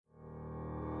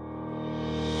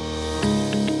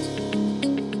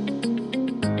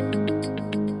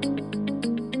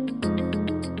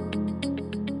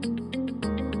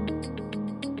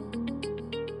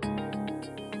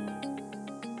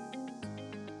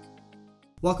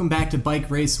Welcome back to Bike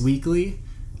Race Weekly.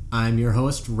 I'm your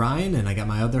host, Ryan, and I got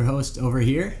my other host over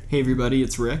here. Hey everybody,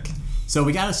 it's Rick. So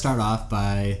we got to start off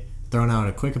by throwing out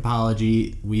a quick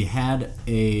apology. We had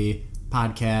a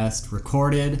podcast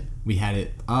recorded, we had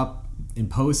it up and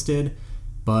posted,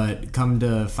 but come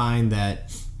to find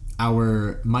that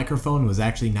our microphone was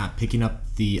actually not picking up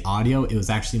the audio. It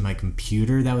was actually my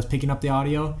computer that was picking up the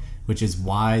audio, which is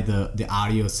why the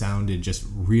audio sounded just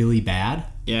really bad.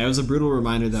 Yeah, it was a brutal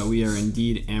reminder that we are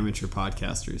indeed amateur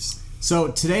podcasters. So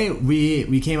today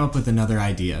we came up with another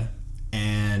idea,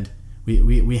 and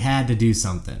we had to do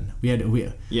something. We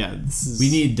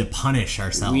need to punish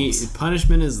ourselves.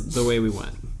 Punishment is the way we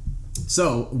went.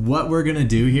 So what we're gonna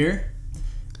do here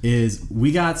is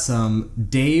we got some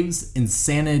Dave's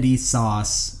Insanity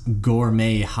Sauce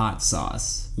Gourmet Hot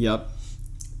Sauce. Yep.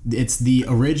 It's the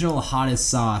original hottest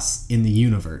sauce in the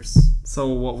universe. So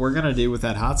what we're going to do with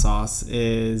that hot sauce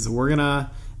is we're going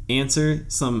to answer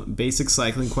some basic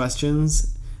cycling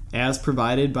questions as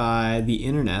provided by the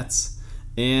internets,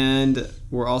 and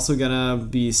we're also going to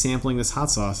be sampling this hot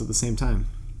sauce at the same time.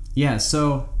 Yeah,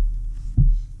 so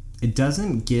it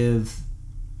doesn't give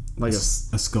like a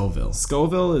Scoville.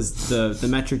 Scoville is the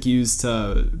metric used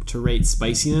to rate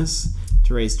spiciness,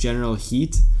 to rate general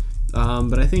heat.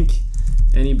 But I think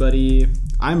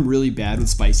I'm really bad with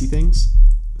spicy things.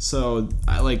 So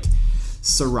I like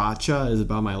sriracha is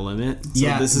about my limit. So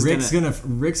yeah, Rick's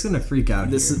gonna freak out.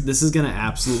 This is gonna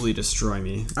absolutely destroy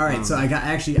me. All right, so I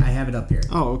have it up here.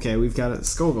 Oh, okay, we've got a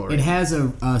Scoville rating. It has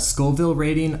a Scoville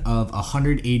rating of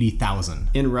 180,000.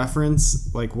 In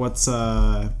reference, like what's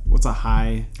a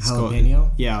high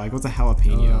jalapeno? Yeah, like what's a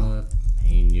jalapeno?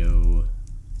 Jalapeno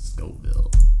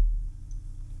Scoville.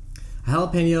 A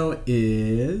jalapeno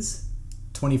is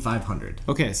 2,500.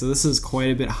 Okay, so this is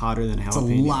quite a bit hotter than jalapeno. It's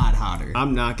a lot hotter.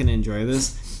 I'm not going to enjoy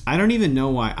this. I don't even know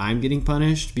why I'm getting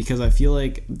punished, because I feel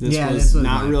like this was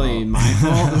not really my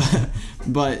fault.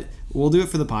 But we'll do it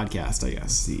for the podcast, I guess.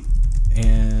 Let's see.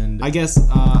 And I guess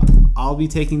I'll be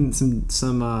taking some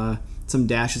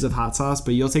dashes of hot sauce,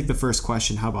 but you'll take the first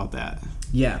question. How about that?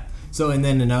 Yeah. So, and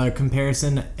then another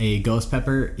comparison, a ghost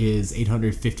pepper is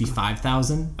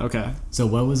 855,000. Okay. So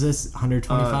what was this?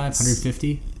 125?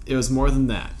 150? It was more than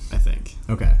that, I think.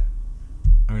 Okay.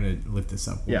 I'm going to look this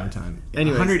up one more time.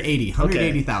 Anyways,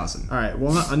 180,000. All right.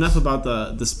 Well, enough about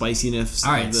the spiciness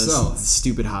of this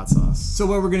stupid hot sauce. So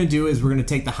what we're going to do is we're going to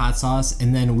take the hot sauce,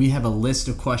 and then we have a list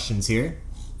of questions here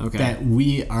that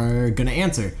we are going to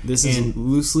answer. This is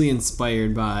loosely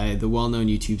inspired by the well-known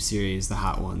YouTube series, The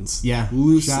Hot Ones. Yeah.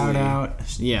 Loosely. Shout out.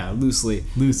 Yeah, loosely.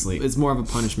 Loosely. It's more of a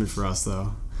punishment for us,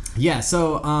 though. Yeah,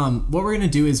 so what we're going to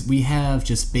do is we have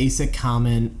just basic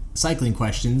common cycling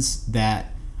questions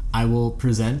that I will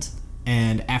present,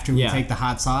 and after we take the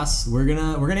hot sauce, we're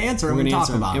gonna answer them and talk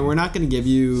about them. And we're not going to give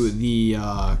you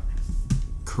the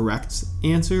correct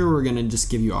answer. We're going to just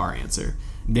give you our answer.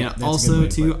 Yeah, and also,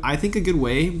 too, I think a good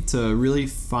way to really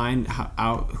find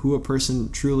out who a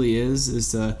person truly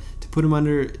is to put them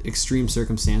under extreme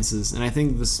circumstances, and I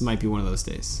think this might be one of those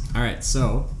days. All right,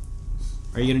 so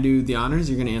are you going to do the honors?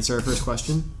 You're going to answer our first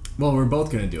question? Well, we're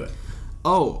both going to do it.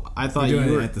 Oh, I thought you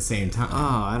were it at the same time.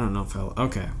 Oh, I don't know if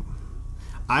okay.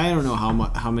 I don't know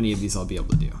how many of these I'll be able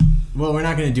to do. Well, we're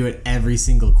not going to do it every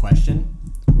single question.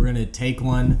 We're going to take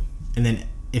one, and then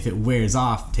if it wears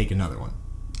off, take another one.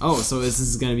 Oh, so this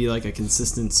is going to be like a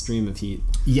consistent stream of heat.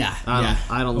 Yeah.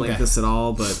 I don't like this at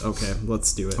all, but okay,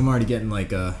 let's do it. I'm already getting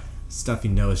like a stuffy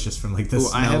nose just from like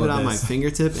this. I have it on my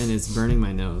fingertip, and it's burning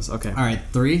my nose. Okay. All right,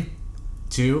 3,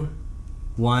 2,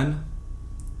 1.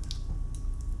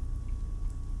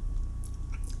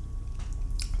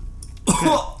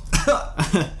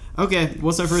 Okay,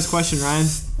 what's our first question, Ryan?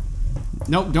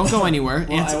 Nope, don't go anywhere.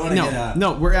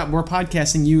 Well, we're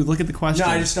podcasting. You look at the question.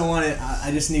 No, I just don't want it.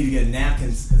 I just need to get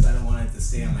napkins because I don't want it to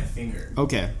stay on my finger.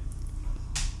 Okay.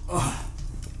 All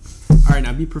right,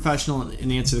 now be professional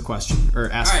and answer the question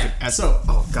or ask. All right.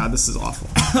 Oh God, this is awful.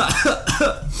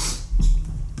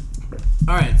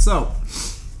 All right, so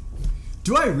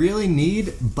do I really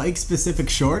need bike-specific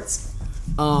shorts?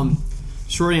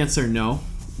 Short answer, no.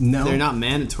 No, they're not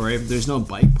mandatory. There's no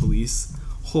bike police.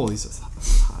 Holy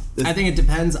hot. I think it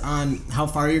depends on how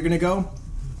far you're gonna go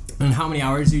and how many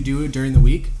hours you do during the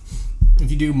week. If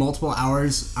you do multiple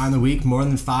hours on the week, more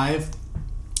than 5,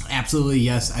 absolutely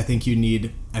yes. I think you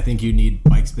need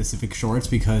bike specific shorts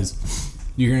because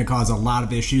you're gonna cause a lot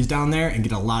of issues down there and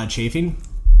get a lot of chafing.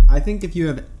 I think if you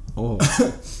have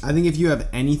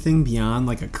anything beyond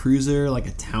like a cruiser, like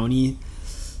a townie,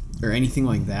 or anything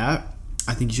like that,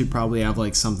 I think you should probably have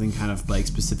like something kind of bike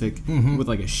specific with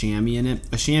like a chamois in it.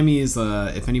 A chamois is,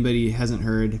 if anybody hasn't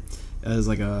heard, as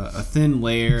like a thin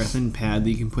layer, a thin pad that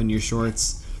you can put in your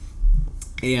shorts,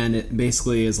 and it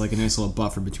basically is like a nice little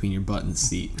buffer between your butt and the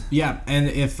seat. Yeah, and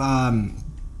if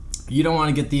you don't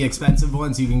want to get the expensive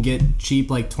ones, you can get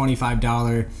cheap, like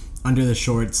 $25 under the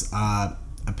shorts a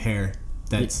pair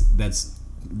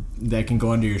that can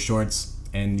go under your shorts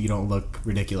and you don't look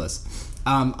ridiculous.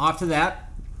 Off of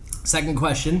that, second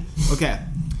question. Okay.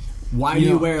 Why do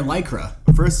you wear Lycra?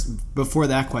 First, before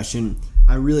that question,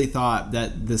 I really thought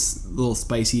that this little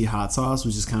spicy hot sauce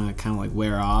was just kind of like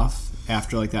wear off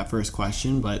after like that first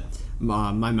question, but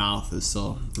my mouth is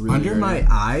still really under hurting. my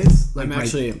eyes, like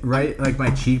I'm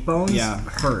my cheekbones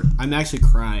hurt. I'm actually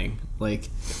crying. Like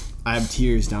I have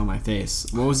tears down my face.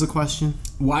 What was the question?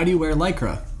 Why do you wear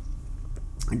Lycra?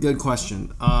 Good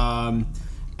question.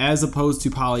 As opposed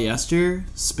to polyester,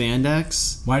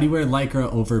 spandex. Why do you wear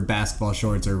Lycra over basketball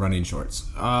shorts or running shorts?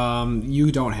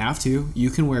 You don't have to. You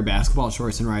can wear basketball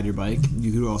shorts and ride your bike.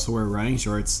 You could also wear running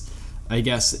shorts. I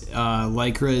guess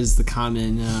Lycra is the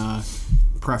common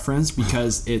preference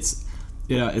because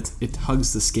it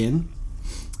hugs the skin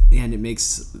and it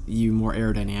makes you more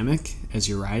aerodynamic as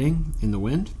you're riding in the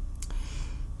wind. It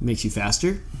makes you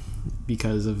faster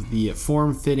because of the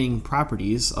form-fitting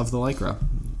properties of the Lycra.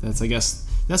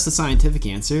 That's the scientific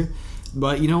answer.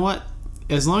 But you know what?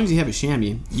 As long as you have a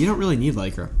chamois, you don't really need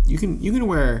Lycra. You can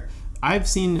wear. I've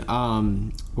seen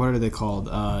what are they called?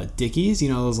 Dickies. You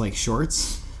know, those like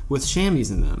shorts with chamois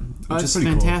in them, which is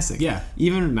fantastic. Cool. Yeah.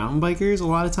 Even mountain bikers a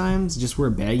lot of times just wear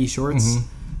baggy shorts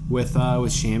with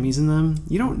chamois in them.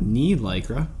 You don't need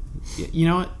Lycra. You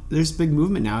know what? There's a big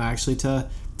movement now actually to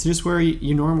just wear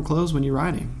your normal clothes when you're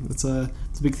riding. It's a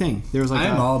big thing. There was like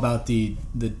I'm all about the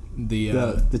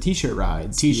t-shirt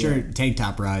rides, tank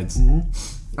top rides.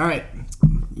 All right,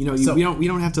 we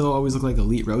don't have to always look like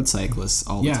elite road cyclists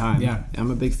all the time. Yeah,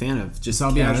 I'm a big fan of just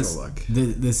I'll casual be honest,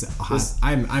 look.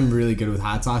 I'm really good with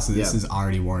hot sauce, and this is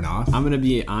already worn off. I'm gonna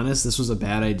be honest. This was a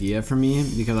bad idea for me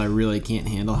because I really can't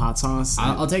handle hot sauce.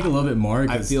 I'll take a little bit more.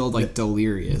 I feel like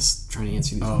delirious trying to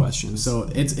answer these questions. So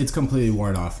it's completely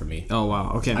worn off for me. Oh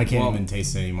wow. Okay. I can't even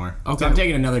taste it anymore. Okay. So I'm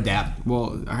taking another dab.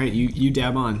 Well, all right. You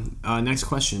dab on. Next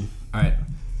question. All right.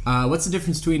 What's the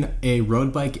difference between a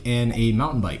road bike and a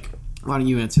mountain bike? Why don't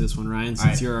you answer this one, Ryan,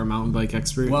 since you're our mountain bike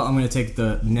expert? Well, I'm going to take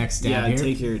the next dab here.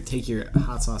 Yeah, take your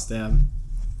hot sauce dab.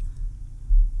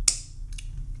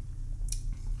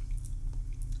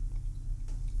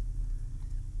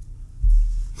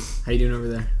 How you doing over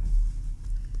there?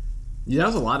 Yeah, that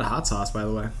was a lot of hot sauce, by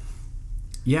the way.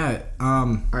 Yeah.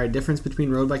 All right, difference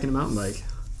between road bike and a mountain bike.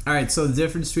 All right, so the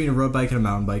difference between a road bike and a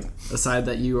mountain bike. Aside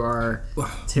that you are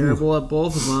terrible at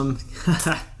both of them.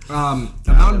 A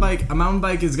mountain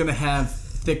bike is gonna have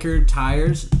thicker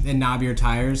tires and knobbier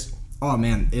tires. Oh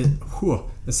man,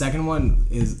 the second one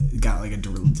got like a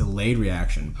delayed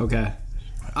reaction. Okay.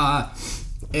 And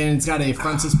it's got a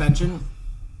front suspension.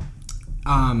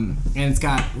 And it's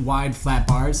got wide flat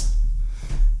bars.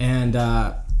 And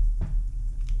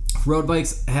road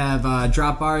bikes have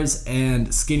drop bars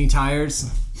and skinny tires,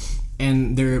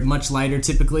 and they're much lighter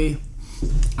typically.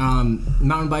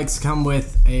 Mountain bikes come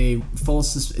with a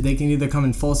they can either come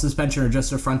in full suspension or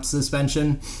just a front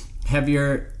suspension.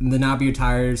 Heavier, the knobbier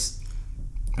tires.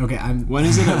 Okay,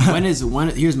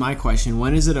 here's my question.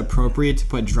 When is it appropriate to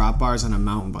put drop bars on a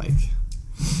mountain bike?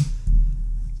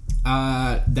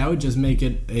 That would just make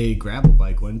it a gravel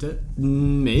bike, wouldn't it?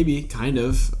 Maybe, kind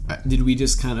of. Did we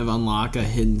just kind of unlock a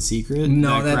hidden secret?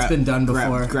 No, that's been done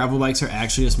before. Gravel bikes are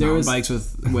actually just mountain bikes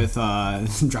with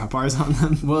drop bars on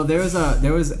them. Well, there was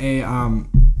a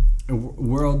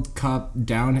World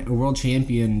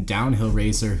champion downhill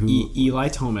racer who Eli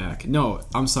Tomac. No,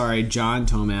 I'm sorry, John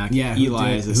Tomac. Yeah,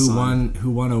 Eli is his son.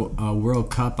 Who won a World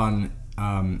Cup on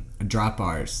drop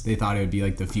bars. They thought it would be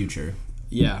like the future.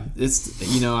 Yeah, it's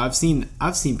I've seen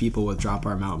people with drop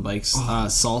bar mountain bikes.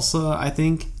 Salsa, I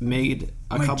think, made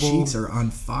a couple. My cheeks are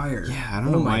on fire. Yeah, I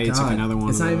don't know why you took another one.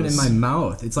 It's not even in my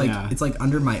mouth. It's like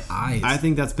under my eyes. I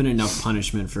think that's been enough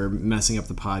punishment for messing up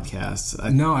the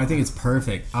podcast. No, I think it's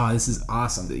perfect. Oh, this is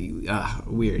awesome.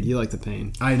 Weird. You like the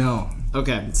pain. I know.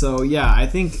 Okay, so yeah, I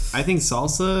think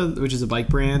Salsa, which is a bike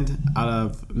brand out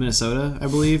of Minnesota, I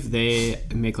believe, they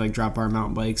make like drop bar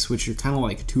mountain bikes, which are kind of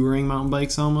like touring mountain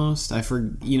bikes almost. That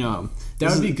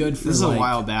would be good for. This is a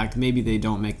while back. Maybe they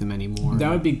don't make them anymore.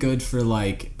 That would be good for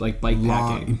like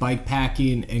bike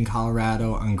packing in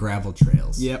Colorado on gravel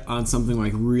trails. Yep, on something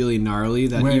like really gnarly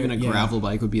that even a gravel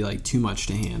bike would be like too much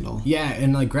to handle. Yeah,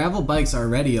 and like gravel bikes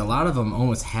already, a lot of them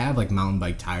almost have like mountain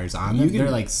bike tires on them. They're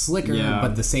like slicker,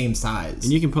 but the same size.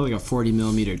 And you can put like a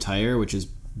 40mm tire, which is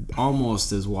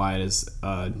almost as wide as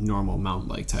a normal mountain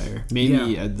bike tire.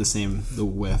 Maybe the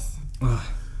width.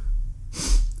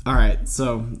 All right,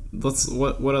 so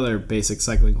what other basic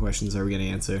cycling questions are we going to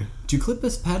answer? Do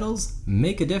clipless pedals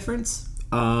make a difference?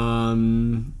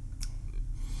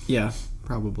 Yeah,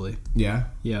 probably. Yeah.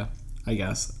 Yeah, I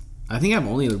guess. I think I've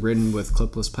only ridden with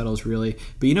clipless pedals, really.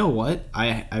 But you know what?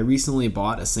 I recently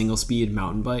bought a single-speed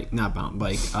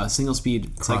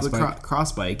single-speed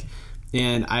cross bike,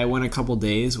 and I went a couple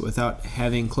days without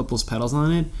having clipless pedals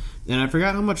on it, and I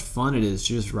forgot how much fun it is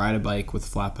to just ride a bike with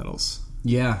flat pedals.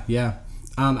 Yeah.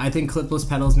 I think clipless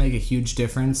pedals make a huge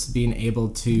difference, being able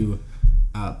to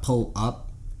pull up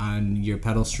on your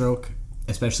pedal stroke,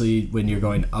 especially when you're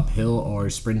going uphill or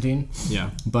sprinting.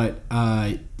 Yeah. But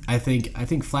I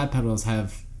think flat pedals I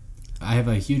have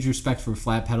a huge respect for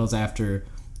flat pedals after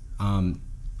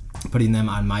putting them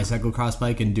on my cyclocross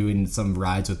bike and doing some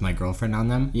rides with my girlfriend on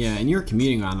them. Yeah, and you're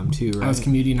commuting on them too, right? I was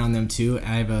commuting on them too.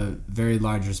 I have a very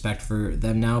large respect for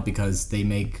them now because they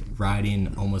make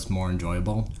riding almost more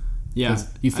enjoyable. Yeah,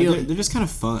 you feel they're just kind of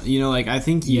fun. You know, like I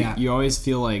think you always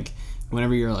feel like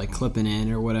whenever you're like clipping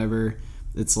in or whatever,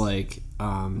 it's like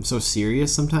so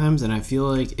serious sometimes, and I feel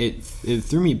like it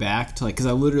threw me back to like, because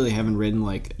I literally haven't ridden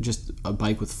like just a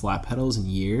bike with flat pedals in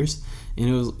years,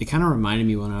 and it kind of reminded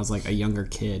me when I was like a younger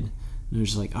kid, and it was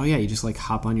just like, oh yeah, you just like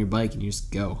hop on your bike and you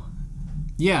just go.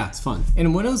 Yeah, it's fun.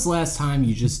 And when was the last time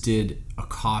you just did a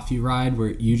coffee ride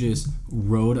where you just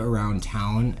rode around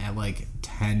town at like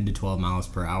 10 to 12 miles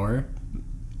per hour?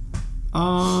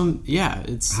 Yeah,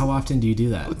 it's... How often do you do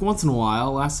that? Like once in a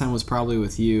while. Last time was probably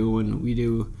with you when we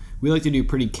like to do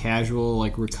pretty casual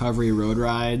like recovery road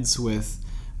rides with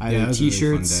either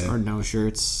t-shirts or no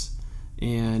shirts,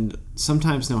 and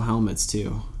sometimes no helmets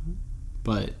too.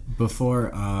 But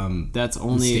before that's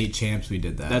only state champs we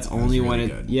did that. That's only when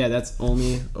it. Yeah, that's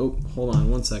only. Oh, hold on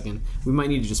 1 second. We might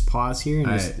need to just pause here and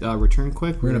just return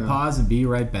quick. We're gonna pause and be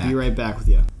right back. Be right back with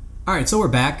you. All right, so we're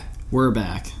back. We're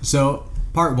back. So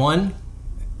part 1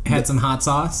 had some hot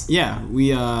sauce. Yeah,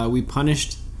 we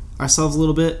punished ourselves a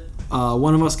little bit.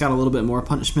 One of us got a little bit more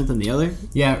punishment than the other.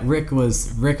 Yeah, Rick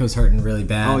was hurting really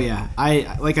bad. Oh yeah,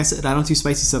 like I said, I don't do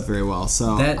spicy stuff very well,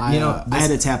 so I had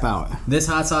to tap out. This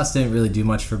hot sauce didn't really do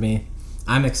much for me.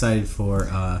 I'm excited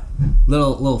for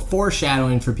little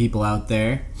foreshadowing for people out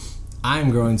there. I'm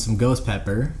growing some ghost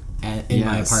pepper in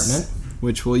my apartment,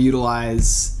 which we'll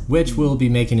utilize. Which we'll be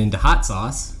making into hot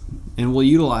sauce, and we'll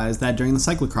utilize that during the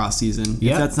cyclocross season.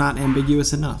 If that's not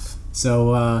ambiguous enough.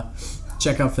 So.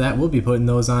 Check out for that. We'll be putting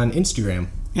those on Instagram.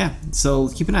 Yeah, so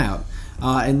keep an eye out.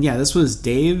 And yeah, this was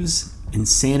Dave's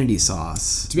Insanity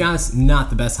Sauce. To be honest, not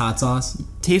the best hot sauce.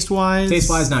 Taste-wise,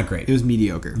 not great. It was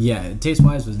mediocre. Yeah,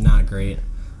 taste-wise was not great.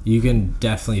 You can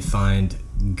definitely find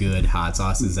good hot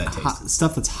sauces that taste.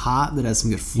 Stuff that's hot that has some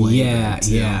good flavor.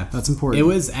 Yeah. That's important. It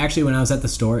was actually, when I was at the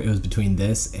store, it was between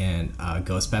this and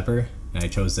ghost pepper. And I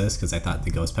chose this because I thought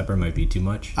the ghost pepper might be too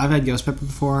much. I've had ghost pepper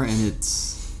before, and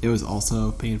it was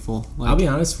also painful. I'll be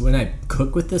honest, when I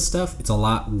cook with this stuff, it's a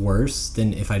lot worse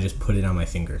than if I just put it on my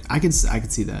finger. I could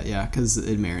see that, yeah, because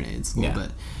it marinates a little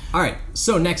bit. All right,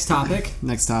 so next topic.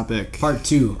 Part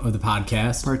 2 of the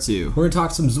podcast. Part 2. We're going to talk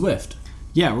some Zwift.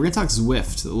 Yeah, we're going to talk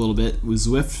Zwift a little bit.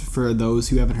 Zwift, for those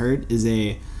who haven't heard, is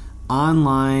a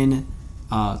online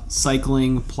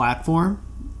cycling platform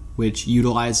which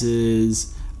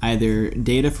utilizes either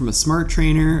data from a smart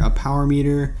trainer, a power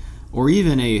meter, or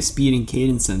even a speed and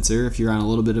cadence sensor if you're on a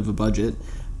little bit of a budget,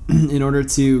 in order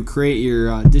to create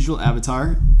your digital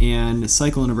avatar and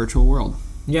cycle in a virtual world.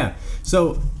 Yeah,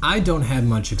 so I don't have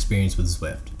much experience with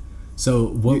Zwift. So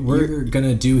what we're going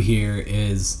to do here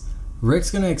is Rick's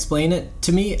going to explain it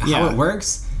to me, how it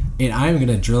works, and I'm going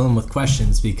to drill him with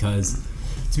questions because,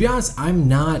 to be honest, I'm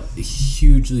not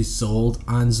hugely sold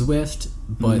on Zwift,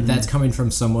 but that's coming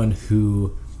from someone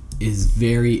who is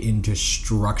very into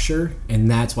structure, and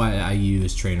that's why I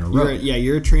use Trainer Road.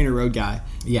 You're a Trainer Road guy.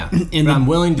 Yeah, and I'm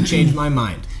willing to change my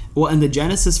mind. Well, and the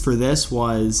genesis for this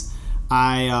was,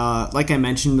 like I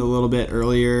mentioned a little bit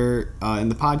earlier in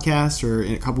the podcast, or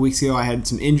a couple weeks ago, I had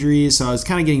some injuries, so I was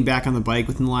kind of getting back on the bike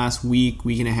within the last week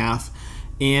and a half,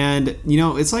 and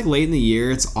it's like late in the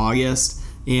year, it's August,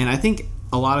 and I think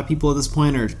a lot of people at this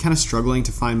point are kind of struggling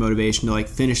to find motivation to like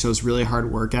finish those really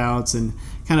hard workouts and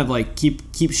kind of like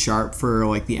keep sharp for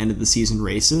like the end of the season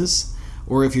races,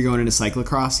 or if you're going into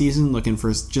cyclocross season looking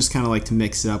for just kind of like to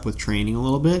mix it up with training a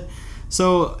little bit.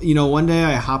 So one day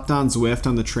I hopped on Zwift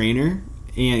on the trainer,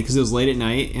 and because it was late at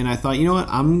night, and I thought, you know what,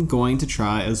 I'm going to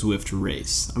try a Zwift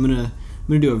race. I'm gonna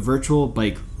do a virtual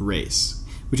bike race,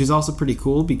 which is also pretty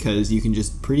cool because you can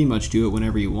just pretty much do it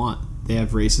whenever you want. They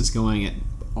have races going at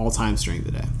all times during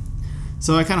the day.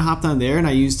 So I kind of hopped on there, and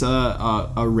I used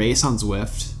a race on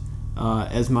Zwift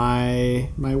as my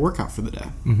workout for the day.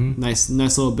 Nice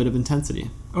little bit of intensity.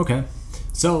 Okay.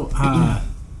 So,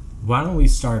 why don't we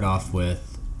start off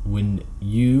with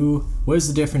what is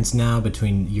the difference now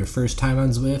between your first time on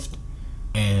Zwift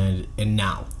and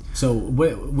now? So,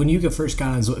 when you first got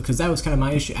on Zwift, because that was kind of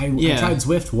my issue. I tried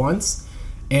Zwift once,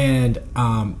 and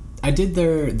I did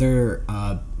their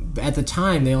at the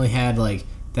time they only had like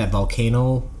that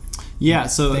volcano. Yeah,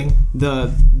 so thing.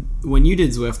 When you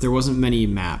did Zwift, there wasn't many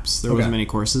maps. There wasn't many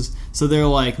courses. So their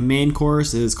like main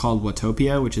course is called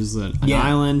Watopia, which is an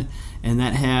island, and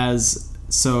that has.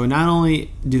 So not only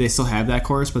do they still have that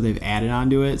course, but they've added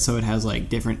onto it. So it has like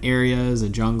different areas, a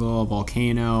jungle, a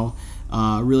volcano,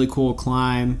 really cool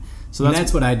climb. So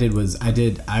that's what I did.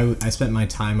 I spent my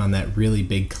time on that really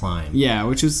big climb. Yeah,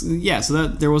 so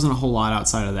that there wasn't a whole lot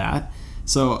outside of that.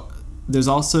 So there's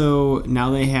also now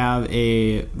they have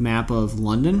a map of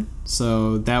London.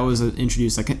 So that was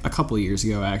introduced like a couple of years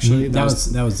ago actually. That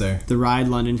was there. The Ride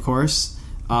London course.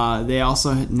 They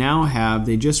also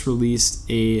they just released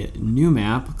a new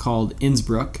map called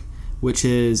Innsbruck, which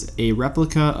is a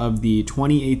replica of the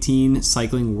 2018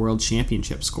 Cycling World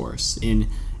Championships course in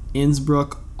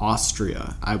Innsbruck,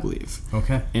 Austria, I believe.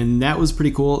 Okay. And that was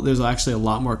pretty cool. There's actually a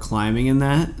lot more climbing in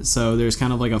that. So there's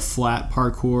kind of like a flat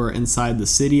parkour inside the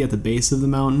city at the base of the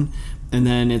mountain. And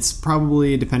then it's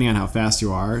probably, depending on how fast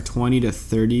you are, 20 to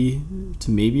 30 to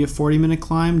maybe a 40-minute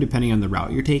climb, depending on the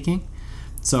route you're taking.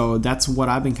 So that's what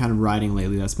I've been kind of riding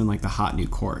lately. That's been like the hot new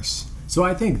course. So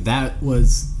I think that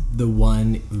was the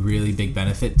one really big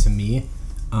benefit to me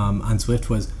on Zwift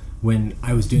was when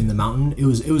I was doing the mountain. It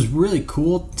was really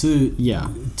cool to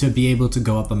be able to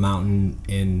go up a mountain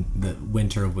in the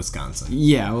winter of Wisconsin.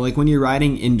 Yeah, well, like when you're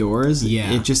riding indoors,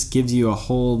 it just gives you a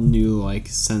whole new like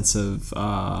sense of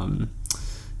I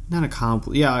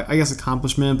guess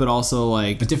accomplishment, but also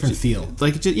like a different feel.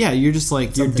 Like you're just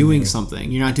like you're doing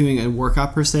something. You're not doing a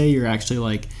workout per se. You're actually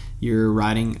like you're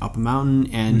riding up a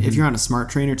mountain, and if you're on a smart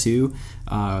trainer too,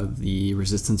 the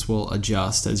resistance will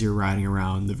adjust as you're riding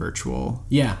around the virtual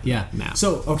map.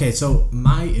 So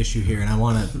my issue here, and I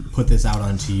want to put this out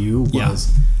onto you,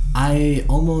 was I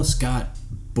almost got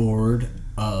bored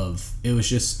of it. Was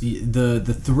just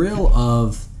the thrill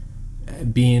of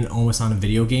being almost on a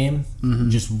video game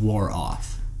just wore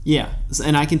off. Yeah,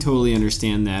 and I can totally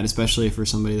understand that, especially for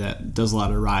somebody that does a lot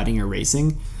of riding or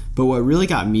racing. But what really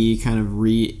got me kind of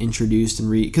reintroduced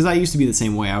because I used to be the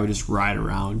same way. I would just ride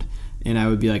around, and I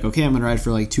would be like, okay, I'm gonna ride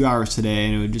for like 2 hours today,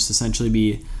 and it would just essentially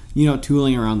be,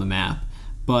 tooling around the map.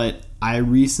 But I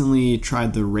recently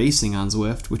tried the racing on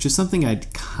Zwift, which is something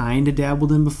I'd kind of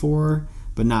dabbled in before,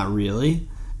 but not really.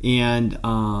 And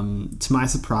to my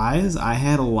surprise, I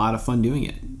had a lot of fun doing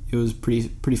it. It was pretty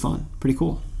fun, pretty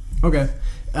cool. Okay,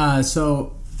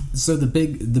 so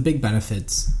the big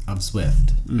benefits of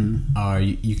Zwift are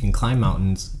you can climb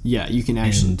mountains. Yeah, you can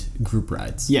actually and group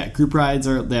rides. Yeah, group rides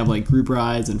they have like group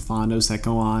rides and fondos that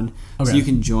go on. Okay. So you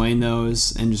can join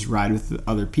those and just ride with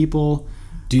other people.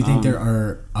 Do you think there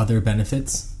are other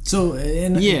benefits? So,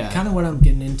 kind of what I'm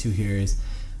getting into here is,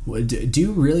 do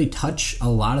you really touch a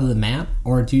lot of the map,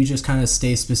 or do you just kind of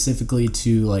stay specifically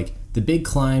to like the big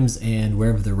climbs and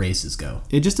wherever the races go?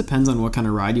 It just depends on what kind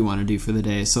of ride you want to do for the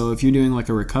day. So if you're doing like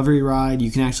a recovery ride,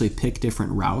 you can actually pick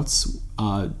different routes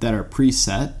that are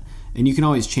preset, and you can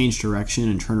always change direction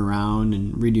and turn around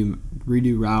and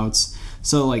redo routes.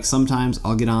 So like sometimes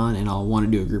I'll get on and I'll want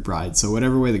to do a group ride. So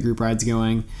whatever way the group ride's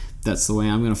going, that's the way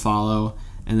I'm going to follow.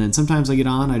 And then sometimes I get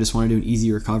on, I just want to do an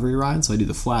easy recovery ride, so I do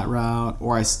the flat route,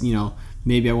 or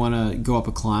maybe I want to go up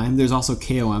a climb. There's also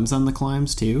KOMs on the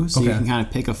climbs too, so you can kind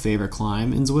of pick a favorite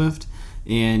climb in Zwift,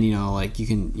 and you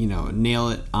can nail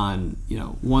it on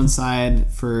one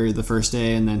side for the first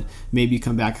day, and then maybe you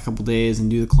come back a couple days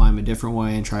and do the climb a different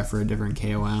way and try for a different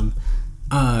KOM.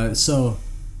 So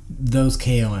those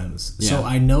KOMs. Yeah. So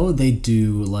I know they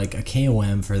do like a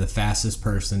KOM for the fastest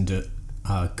person to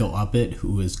go up it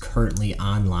who is currently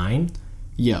online.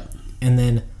 Yep. And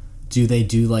then do they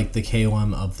do like the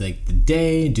KOM of like the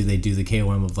day? Do they do the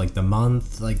KOM of like the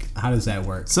month? Like how does that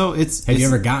work? So have you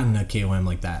ever gotten a KOM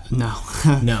like that? No.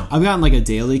 No. I've gotten like a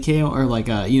daily KOM or like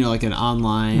a like an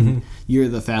online you're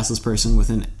the fastest person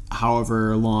within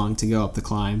however long to go up the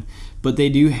climb. But they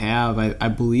do have I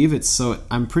believe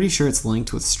I'm pretty sure it's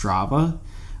linked with Strava.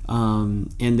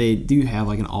 And they do have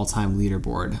like an all-time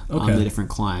leaderboard on the different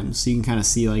climbs, so you can kind of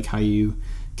see like how you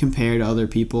compare to other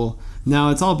people. Now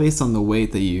it's all based on the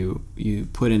weight that you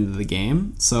put into the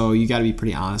game, so you got to be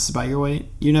pretty honest about your weight.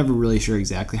 You're never really sure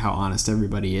exactly how honest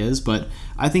everybody is, but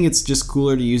I think it's just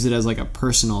cooler to use it as like a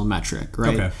personal metric,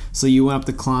 right? Okay. So you went up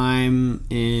the climb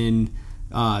in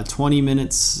 20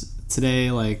 minutes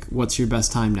today, like, what's your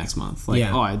best time next month? Like,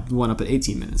 Yeah. oh, I went up at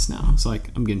 18 minutes now. So, like,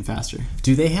 I'm getting faster.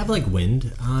 Do they have like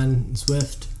wind on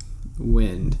Zwift?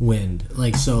 Wind.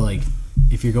 Like, so like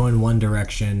if you're going one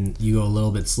direction, you go a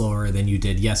little bit slower than you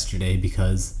did yesterday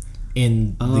because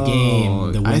in the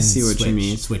game the wind I see what you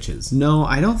mean. switches. No,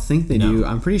 I don't think they No. do.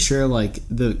 I'm pretty sure, like,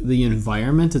 the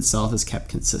environment itself is kept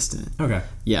consistent. Okay.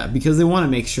 Yeah, because they want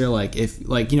to make sure, like, if,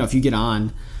 like, you know, if you get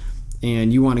on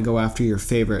and you want to go after your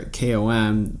favorite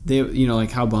KOM, they, you know, like,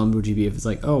 how bummed would you be if it's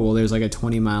like, oh, well, there's like a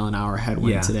 20-mile-an-hour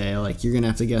headwind Yeah. today. Like, you're gonna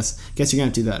have to guess you're gonna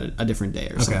have to do that a different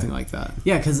day or something like that.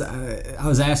 Yeah, because I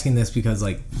was asking this because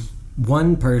like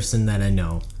one person that I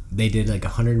know, they did like a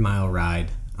 100-mile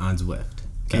ride on Zwift.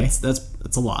 Okay,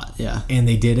 That's a lot. Yeah. and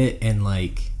they did it in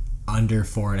like under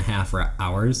 4.5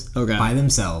 hours. Okay. By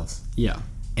themselves, Yeah.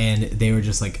 and they were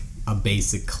just like a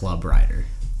basic club rider.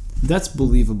 That's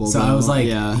believable. So though. I was like,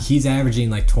 yeah. he's averaging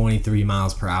like 23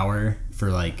 miles per hour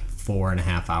for like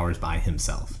 4.5 hours by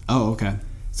himself. Oh, okay.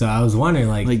 So I was wondering,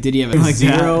 like Did he have is like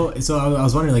zero? So I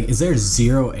was wondering, like, is there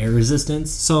zero air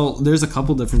resistance? So there's a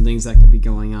couple different things that could be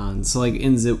going on. So like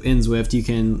in Zwift, you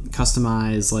can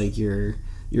customize like your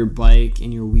bike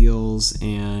and your wheels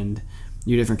and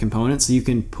your different components. So you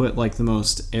can put like the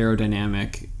most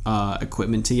aerodynamic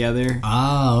equipment together.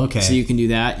 Oh, okay. So you can do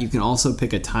that. You can also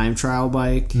pick a time trial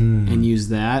bike and use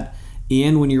that.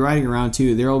 And when you're riding around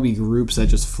too, there will be groups that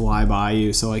just fly by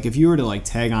you. So like if you were to like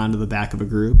tag onto the back of a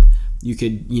group, you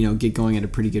could, you know, get going at a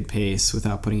pretty good pace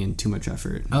without putting in too much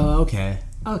effort. Oh, okay.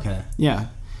 Okay. Yeah.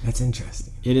 That's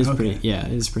interesting. It is Okay.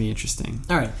 it is pretty interesting.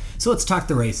 All right. So let's talk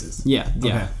the races. Yeah.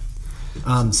 Yeah.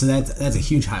 Okay. So that's a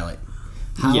huge highlight.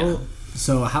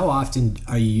 So how often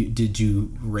did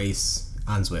you race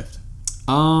on Zwift?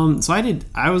 So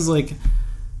I was like,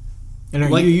 And are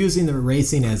like, you using the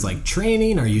racing as like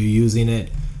training? Are you using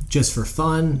it just for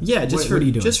fun? yeah, what are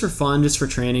you doing? just for fun, just for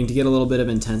training, to get a little bit of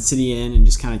intensity in and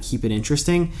just kind of keep it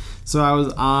interesting. So I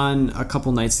was on a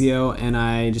couple nights ago and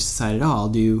I just decided, I'll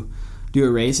do a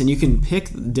race, and you can pick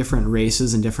different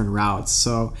races and different routes.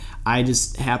 So I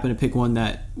just happened to pick one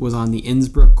that was on the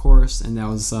Innsbruck course, and that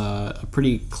was a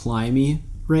pretty climby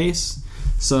race.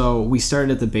 So we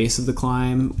started at the base of the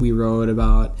climb. We rode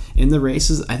about, in the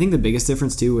races, I think the biggest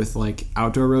difference too with like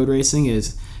outdoor road racing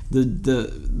is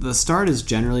the start is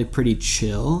generally pretty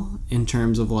chill in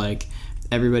terms of like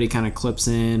everybody kind of clips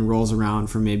in, rolls around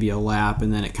for maybe a lap,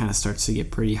 and then it kind of starts to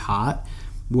get pretty hot.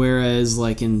 Whereas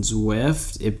like in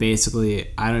Zwift, it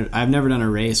basically, I've never done a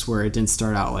race where it didn't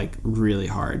start out like really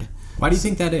hard. Why do you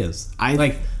think that is?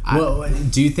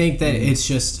 Do you think that it's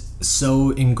just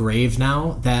so engraved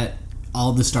now that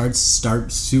all the starts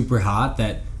start super hot,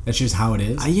 that's just how it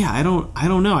is? I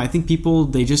don't know. I think people,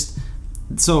 they just,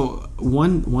 so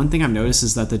one thing I've noticed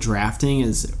is that the drafting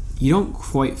is, you don't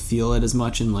quite feel it as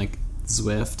much in like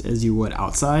Zwift as you would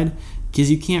outside, because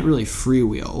you can't really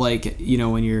freewheel. Like, you know,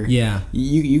 when you're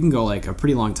you can go like a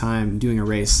pretty long time doing a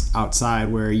race outside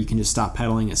where you can just stop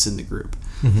pedaling and sit in the group.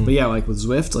 Mm-hmm. But yeah, like with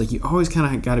Zwift, like you always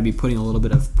kind of got to be putting a little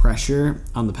bit of pressure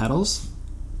on the pedals.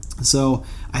 So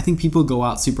I think people go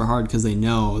out super hard because they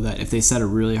know that if they set a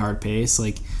really hard pace,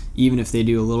 like even if they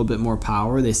do a little bit more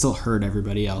power, they still hurt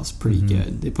everybody else pretty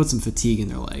good. They put some fatigue in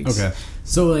their legs. Okay.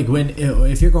 So like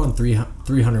if you're going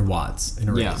 300 watts in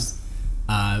a race,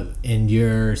 and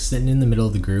you're sitting in the middle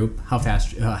of the group,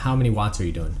 how many watts are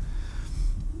you doing?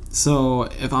 So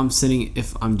if I'm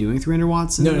doing 300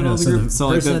 watts in the middle of the group, so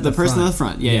like the person at the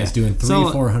front, is doing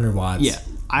 400 watts. Yeah.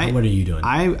 What are you doing?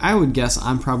 I would guess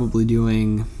I'm probably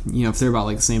doing, you know, if they're about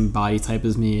like the same body type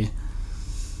as me,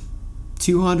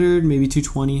 200, maybe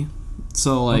 220.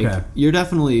 So like you're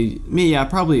definitely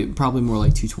probably more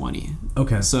like 220.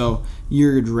 Okay. So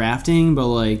you're drafting, but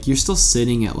like you're still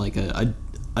sitting at like a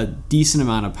decent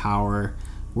amount of power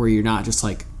where you're not just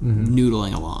like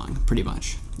noodling along, pretty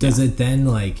much. Does it then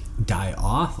like die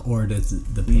off, or does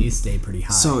the pace stay pretty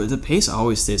high? So the pace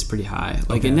always stays pretty high.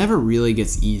 Like it never really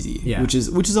gets easy. Yeah. Which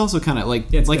is also kind of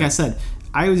like good. I said,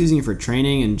 I was using it for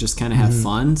training and just kind of have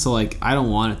fun. So like I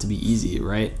don't want it to be easy,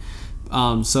 right?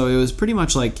 So it was pretty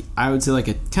much like, I would say like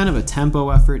a kind of a tempo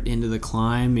effort into the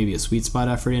climb, maybe a sweet spot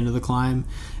effort into the climb,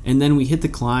 and then we hit the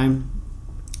climb.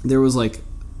 There was like,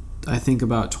 I think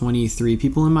about 23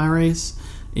 people in my race.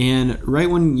 And right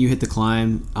when you hit the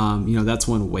climb, you know, that's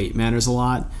when weight matters a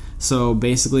lot. So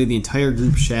basically the entire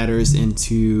group shatters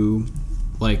into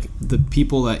like the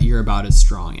people that you're about as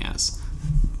strong as.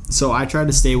 So I tried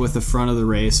to stay with the front of the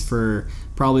race for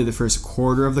probably the first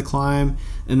quarter of the climb,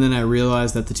 and then I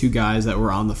realized that the two guys that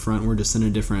were on the front were just on a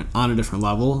different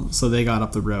level, so they got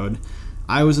up the road.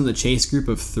 I was in the chase group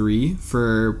of 3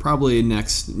 for probably the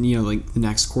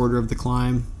next quarter of the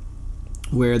climb,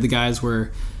 where the guys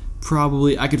were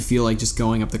probably, I could feel like just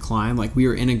going up the climb. Like we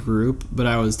were in a group, but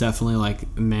I was definitely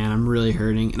like, man, I'm really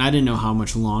hurting. And I didn't know how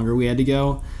much longer we had to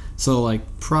go. So like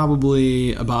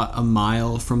probably about a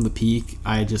mile from the peak,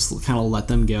 I just kind of let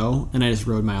them go and I just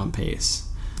rode my own pace.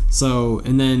 So,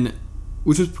 and then,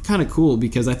 which was kind of cool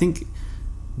because I think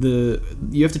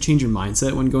you have to change your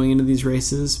mindset when going into these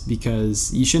races,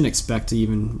 because you shouldn't expect to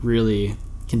even really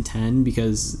contend,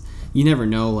 because you never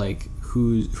know like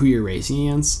who you're racing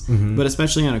against. But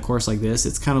especially on a course like this,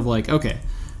 it's kind of like, okay,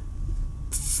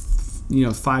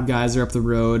 5 guys are up the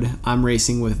road. I'm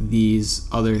racing with these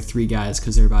other 3 guys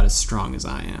because they're about as strong as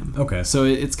I am. Okay. So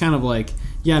it's kind of like,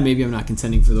 yeah, maybe I'm not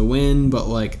contending for the win, but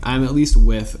like I'm at least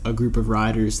with a group of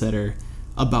riders that are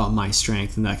about my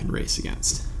strength and that I can race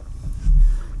against.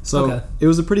 So It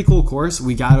was a pretty cool course.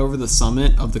 We got over the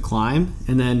summit of the climb,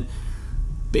 and then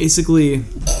basically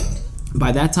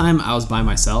by that time I was by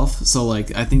myself. So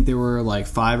like I think there were like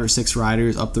 5 or 6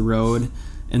 riders up the road.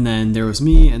 And then there was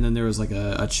me, and then there was like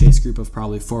a chase group of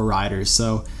probably 4 riders.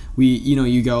 So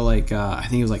you go like, I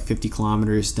think it was like 50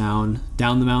 kilometers down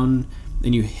the mountain,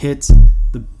 and you hit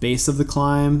the base of the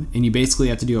climb, and you basically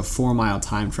have to do a 4-mile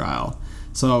time trial.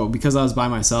 So because I was by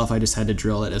myself, I just had to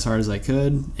drill it as hard as I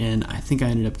could, and I think I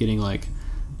ended up getting like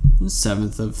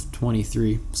 7th of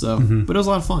 23. So, but it was a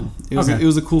lot of fun. It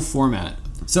was a cool format.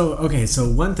 So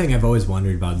one thing I've always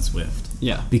wondered about Zwift.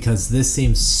 Yeah. Because this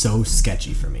seems so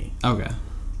sketchy for me. Okay.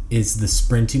 Is the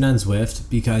sprinting on Zwift,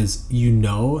 because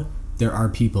there are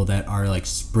people that are like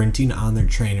sprinting on their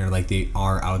trainer like they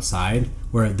are outside,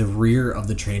 where the rear of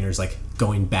the trainer is like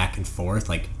going back and forth,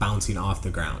 like bouncing off the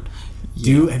ground.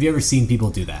 Have you ever seen people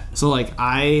do that? So like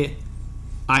I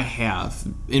have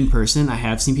in person, I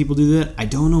have seen people do that. I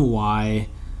don't know why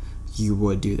you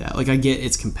would do that. Like I get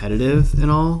it's competitive and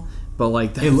all, but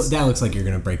like that looks like you're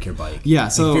gonna break your bike. Yeah,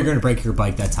 so if you're gonna break your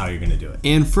bike, that's how you're gonna do it.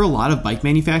 And for a lot of bike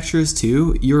manufacturers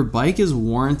too, your bike is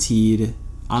warranted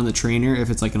on the trainer if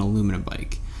it's like an aluminum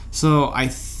bike. So I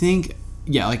think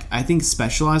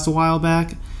Specialized a while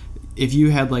back, if you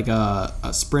had like a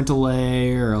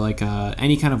Sprint-A-Lay or like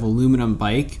any kind of aluminum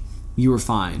bike, you were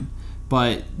fine.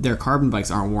 But their carbon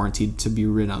bikes aren't warranted to be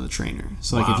ridden on the trainer.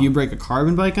 So like if you break a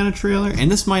carbon bike on a trailer,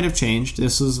 and this might have changed,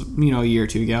 this was a year or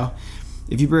 2 ago.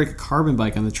 If you break a carbon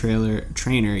bike on the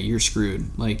trainer, you're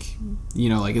screwed. Like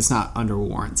it's not under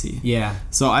warranty. Yeah.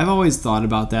 So I've always thought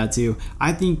about that too.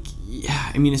 I think,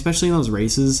 especially in those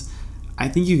races, I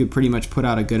think you could pretty much put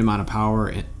out a good amount of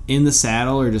power in the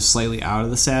saddle or just slightly out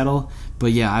of the saddle.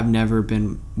 But yeah, I've never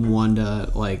been one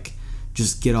to like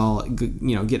just get out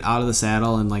of the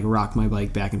saddle and like rock my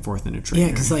bike back and forth in a trainer.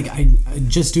 Yeah, because like I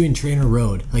just doing trainer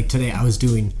road. Like today, I was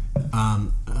doing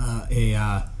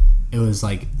it was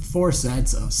like 4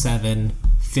 sets of 7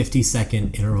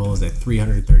 50-second intervals at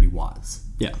 330 watts.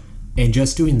 Yeah. And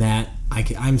just doing that,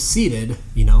 I'm seated,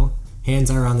 hands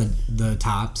are on the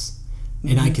tops,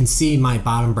 and I can see my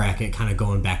bottom bracket kind of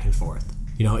going back and forth.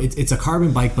 It's a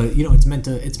carbon bike, but it's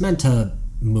meant to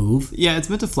move. Yeah, it's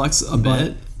meant to flex a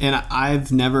bit. And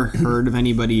I've never heard of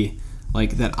anybody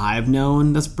like that I've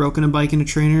known that's broken a bike in a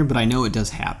trainer, but I know it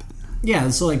does happen. Yeah,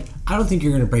 so like I don't think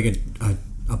you're gonna break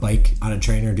a bike on a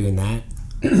trainer doing that.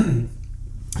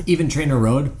 Even Trainer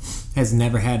Road has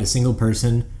never had a single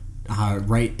person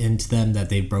write into them that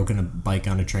they've broken a bike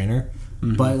on a trainer.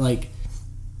 But like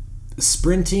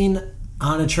sprinting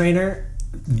on a trainer,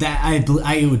 that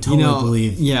I would totally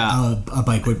believe a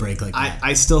bike would break like that.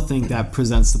 I still think that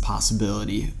presents the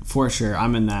possibility for sure.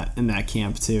 I'm in that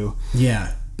camp too.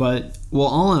 Yeah. But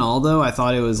all in all though, I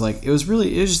thought it was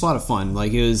just a lot of fun.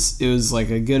 Like it was like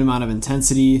a good amount of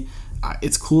intensity.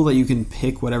 It's cool that you can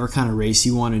pick whatever kind of race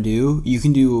you want to do. You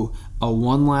can do a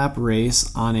 1-lap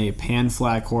race on a pan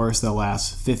flat course that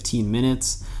lasts 15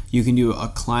 minutes. You can do a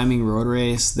climbing road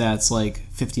race that's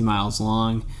like 50 miles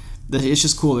long. It's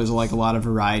just cool. There's like a lot of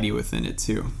variety within it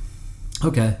too.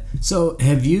 Okay. So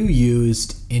have you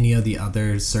used any of the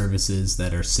other services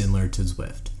that are similar to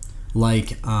Zwift?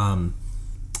 Like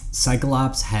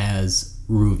Cyclops has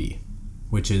Ruvi,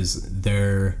 which is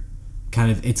their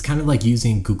it's kind of like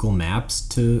using Google Maps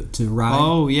to ride.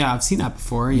 Oh yeah, I've seen that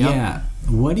before. Yep. Yeah.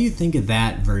 What do you think of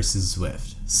that versus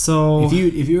Zwift? So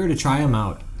if you were to try them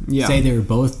out, say they were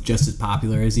both just as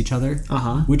popular as each other,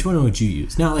 which one would you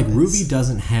use? Now, like Ruvi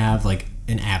doesn't have like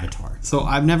an avatar. So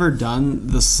I've never done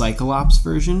the Cyclops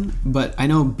version, but I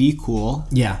know Be Cool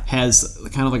has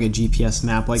kind of like a GPS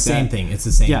map like that. Same thing. It's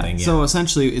the same thing. Yeah. So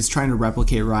essentially, it's trying to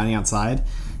replicate riding outside.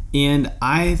 And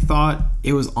I thought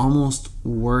it was almost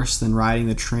worse than riding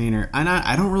the trainer. And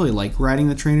I don't really like riding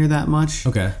the trainer that much.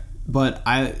 Okay. But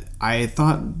I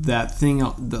thought that thing,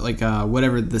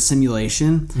 the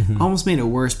simulation, almost made it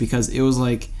worse because it was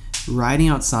like riding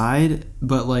outside,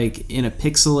 but like in a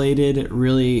pixelated,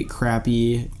 really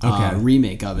crappy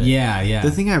remake of it. Yeah.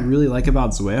 The thing I really like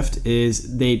about Zwift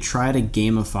is they try to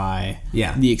gamify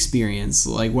the experience,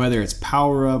 like whether it's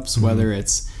power-ups, whether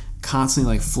it's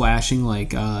constantly like flashing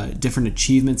like different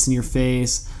achievements in your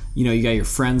face. You know, you got your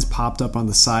friends popped up on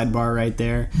the sidebar right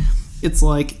there. It's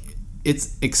like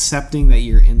it's accepting that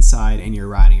you're inside and you're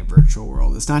riding a virtual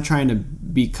world. It's not trying to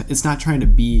be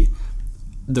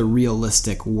the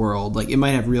realistic world. Like, it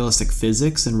might have realistic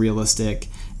physics and realistic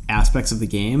aspects of the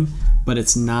game, but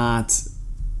it's not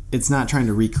trying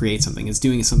to recreate something. It's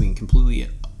doing something completely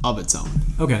of its own.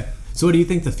 Okay. So what do you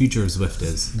think the future of Zwift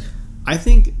is? I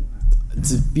think,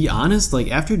 to be honest,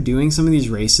 like after doing some of these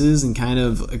races and kind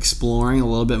of exploring a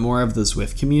little bit more of the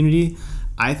Zwift community,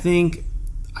 I think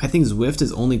Zwift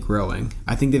is only growing.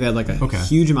 I think they've had like a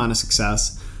huge amount of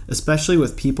success, especially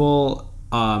with people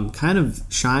kind of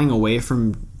shying away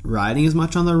from riding as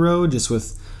much on the road, just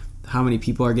with how many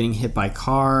people are getting hit by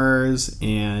cars,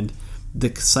 and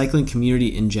the cycling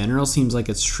community in general seems like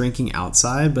it's shrinking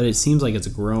outside, but it seems like it's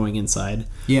growing inside.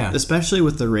 Yeah. Especially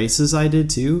with the races I did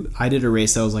too. I did a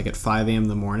race that was like at 5 a.m. in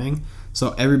the morning.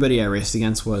 So everybody I raced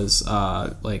against was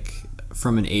like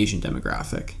from an Asian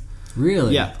demographic.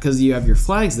 Really? Yeah, because you have your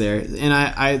flags there. And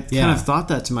I kind of thought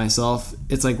that to myself.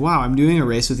 It's like, wow, I'm doing a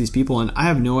race with these people, and I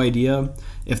have no idea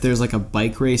if there's like a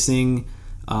bike racing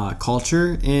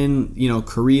culture in, you know,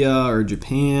 Korea or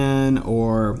Japan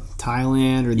or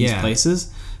Thailand or these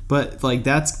places. But like,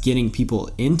 that's getting people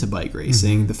into bike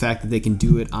racing, the fact that they can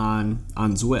do it on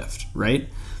Zwift, right?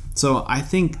 So I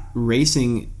think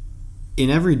racing in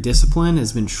every discipline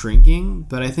has been shrinking,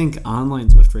 but I think online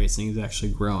Zwift racing is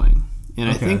actually growing.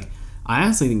 And I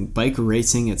honestly think bike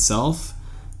racing itself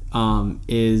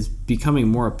is becoming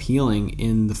more appealing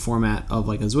in the format of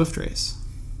like a Zwift race,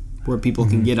 where people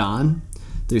can get on.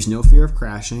 There's no fear of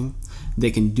crashing. They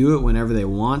can do it whenever they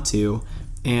want to,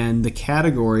 and the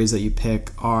categories that you pick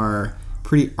are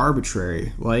pretty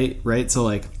arbitrary, right? So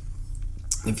like,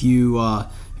 if you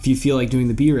feel like doing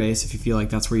the B race, if you feel like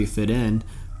that's where you fit in,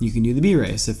 you can do the B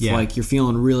race. If like you're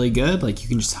feeling really good, like you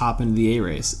can just hop into the A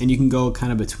race, and you can go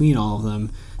kind of between all of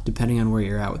them depending on where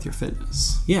you're at with your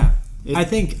fitness. Yeah, I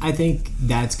think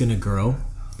that's gonna grow.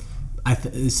 I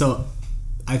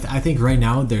think right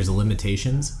now there's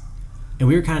limitations, and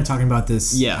we were kind of talking about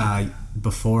this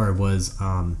before. Was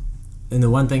and the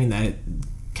one thing that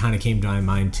kind of came to my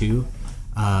mind too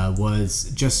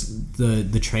was just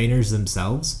the trainers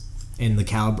themselves and the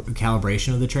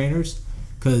calibration of the trainers,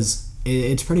 because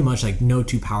it's pretty much like no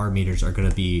two power meters are going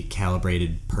to be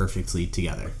calibrated perfectly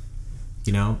together.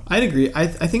 You know? I'd agree. I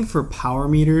think for power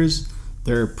meters,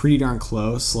 they're pretty darn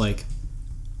close. Like,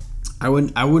 I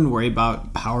wouldn't worry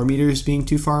about power meters being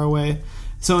too far away.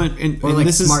 So, and like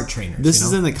this smart is, trainers. This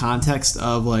is in the context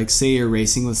of like, say you're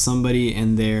racing with somebody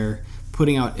and they're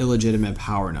putting out illegitimate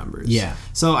power numbers. Yeah.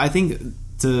 So I think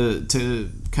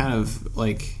to kind of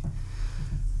like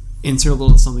insert a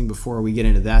little something before we get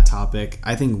into that topic,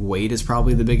 I think weight is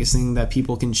probably the biggest thing that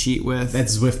people can cheat with.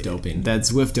 That's Zwift doping.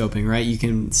 That's Zwift doping, right? You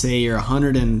can say you're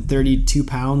 132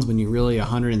 pounds when you're really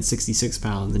 166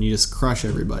 pounds, and you just crush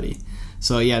everybody.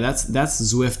 So yeah, that's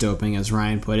Zwift doping, as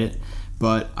Ryan put it.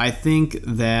 But I think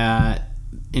that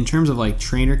in terms of like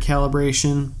trainer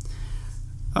calibration,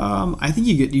 I think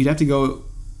you'd have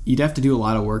to do a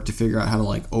lot of work to figure out how to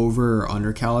like over or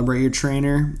under calibrate your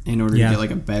trainer in order to get like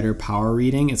a better power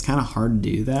reading. It's kind of hard to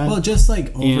do that. Well, just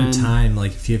like over time,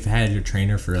 like if you've had your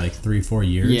trainer for like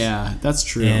 3-4 years. Yeah, that's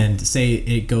true. And say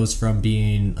it goes from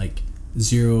being like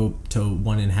 0 to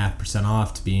 1.5%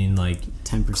 off to being like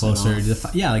 10% closer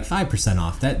off. to like 5%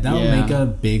 off. That would make a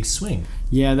big swing.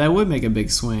 Yeah, that would make a big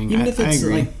swing. Even if it's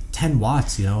like 10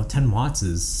 watts, 10 watts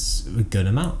is a good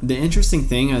amount. The interesting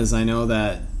thing is, I know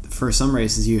that for some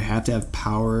races you have to have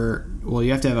power. Well,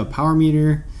 you have to have a power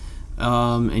meter,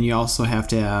 and you also have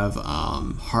to have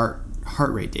heart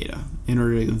rate data in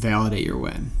order to validate your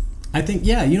win. I think,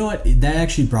 you know what? That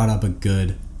actually brought up a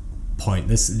good point.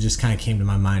 This just kind of came to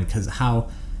my mind because how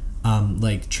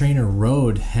like Trainer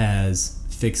Road has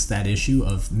fixed that issue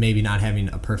of maybe not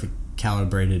having a perfect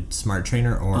calibrated smart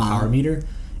trainer or power meter,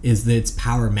 is that it's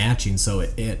power matching. So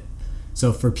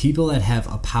so for people that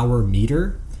have a power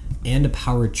meter and a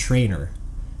power trainer,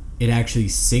 it actually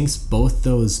syncs both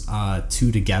those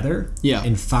two together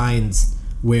and finds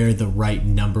where the right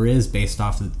number is based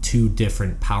off of two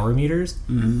different power meters.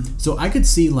 So I could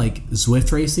see like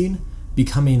Zwift racing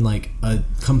becoming like a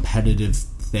competitive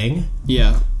thing,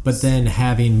 but then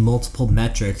having multiple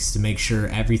metrics to make sure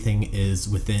everything is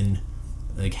within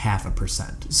like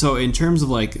 0.5%. So in terms of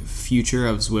like future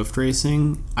of Zwift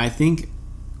racing, I think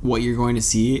what you're going to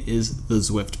see is the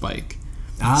Zwift bike.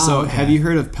 Okay. Have you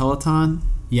heard of Peloton?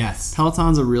 Yes.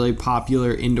 Peloton's a really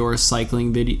popular indoor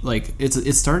cycling video. Like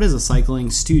it started as a cycling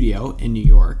studio in New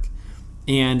York,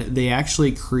 and they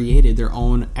actually created their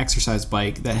own exercise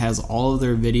bike that has all of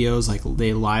their videos. Like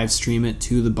they live stream it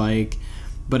to the bike,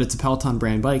 but it's a Peloton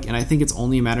brand bike, and I think it's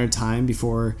only a matter of time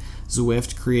before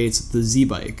Zwift creates the Z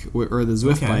bike or the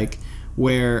Zwift bike,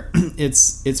 where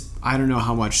it's I don't know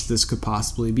how much this could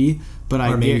possibly be, but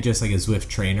or maybe just like a Zwift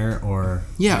trainer or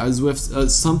a Zwift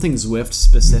something Zwift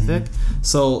specific.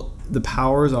 So the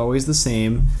power is always the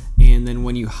same, and then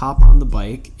when you hop on the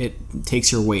bike, it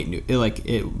takes your weight. It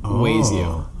weighs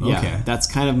you. Yeah, okay. That's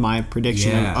kind of my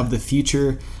prediction of the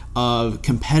future of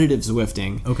competitive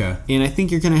Zwifting. Okay. And I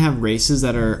think you're gonna have races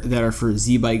that are for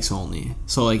Z bikes only.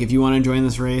 So like if you want to join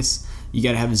this race, you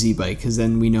got to have a Z bike, because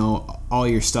then we know all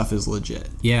your stuff is legit.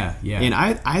 Yeah. And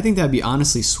I think that'd be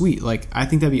honestly sweet. Like I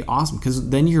think that'd be awesome, because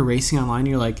then you're racing online. And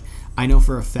you're like, I know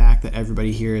for a fact that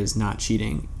everybody here is not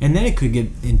cheating. And then it could get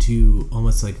into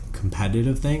almost like a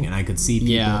competitive thing, and I could see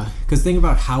people. Yeah. Because think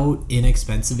about how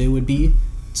inexpensive it would be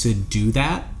to do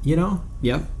that, you know?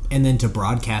 Yep. And then to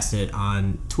broadcast it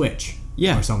on Twitch.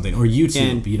 Yeah. Or something. Or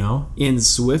YouTube, And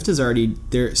Zwift is already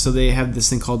there. So they have this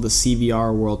thing called the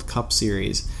CVR World Cup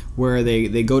Series, where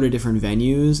they go to different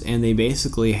venues and they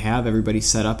basically have everybody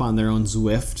set up on their own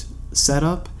Zwift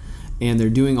setup, and they're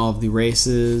doing all of the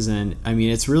races. And I mean,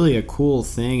 it's really a cool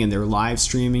thing, and they're live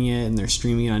streaming it, and they're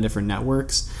streaming it on different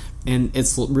networks, and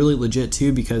it's really legit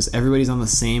too, because everybody's on the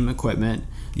same equipment.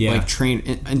 Yeah. Like train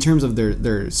in terms of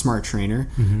their smart trainer,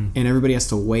 and everybody has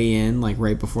to weigh in like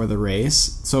right before the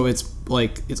race, so it's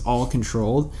like it's all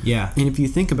controlled. Yeah. And if you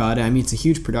think about it, I mean, it's a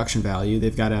huge production value.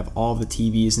 They've got to have all the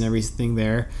TVs and everything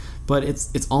there, but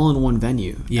it's all in one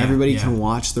venue. Yeah, Everybody yeah. can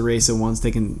watch the race at once.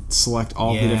 They can select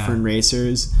all the different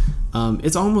racers.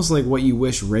 It's almost like what you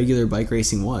wish regular bike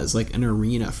racing was, like an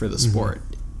arena for the sport.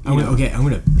 I'm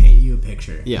gonna paint you a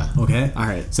picture. Yeah. Okay. All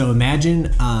right. So imagine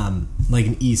like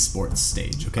an esports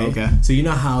stage. Okay. Okay. So you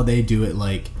know how they do it?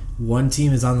 Like one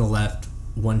team is on the left,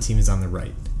 one team is on the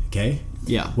right. Okay.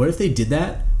 Yeah. What if they did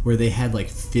that where they had like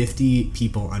 50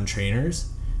 people on trainers,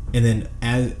 and then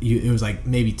it was like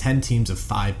maybe 10 teams of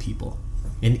 5 people,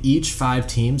 and each 5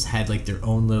 teams had like their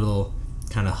own little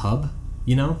kind of hub,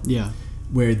 you know? Yeah.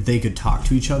 Where they could talk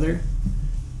to each other.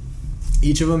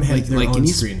 Each of them had their own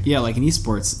screen. Yeah, like in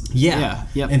esports. Yeah.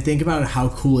 Yep. And think about how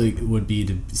cool it would be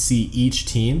to see each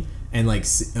team and like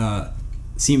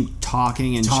See them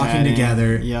talking and talking chatting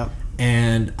together. Yep.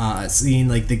 And seeing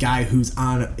like the guy who's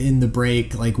on in the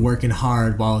break, like working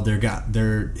hard while their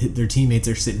teammates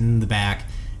are sitting in the back,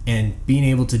 and being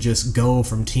able to just go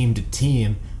from team to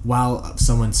team while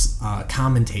someone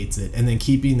commentates it, and then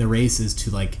keeping the races to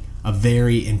like a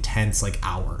very intense like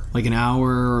hour, like an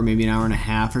hour or maybe an hour and a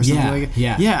half or something like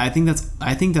that. Yeah. I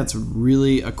think that's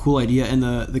really a cool idea. And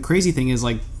the crazy thing is,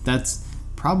 like, that's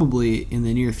probably in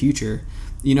the near future.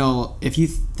 You know, if you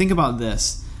think about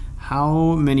this,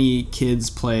 how many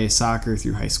kids play soccer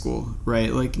through high school,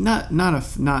 right? Like not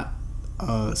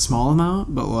a small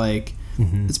amount, but like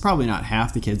it's probably not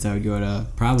half the kids that would go to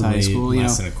high school.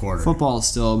 Less than a quarter. Football is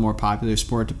still a more popular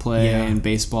sport to play, and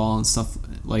baseball and stuff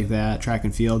like that, track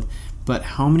and field. But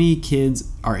how many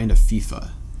kids are into FIFA?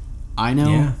 I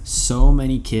know so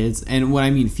many kids, and when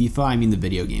I mean FIFA, I mean the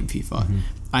video game FIFA.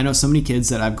 I know so many kids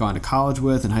that I've gone to college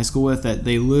with and high school with that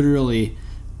they literally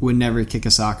would never kick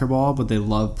a soccer ball, but they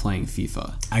love playing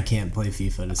FIFA. I can't play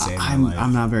FIFA to save my life.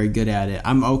 I'm not very good at it.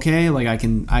 I'm okay. Like I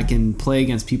can play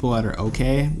against people that are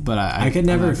okay, but I could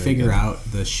never figure out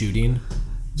the shooting.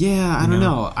 Yeah, I don't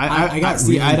know.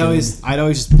 I'd always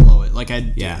just blow it. Like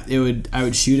I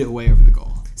would shoot it way over the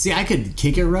goal. See, I could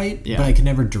kick it right, but I could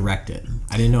never direct it.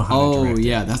 I didn't know how to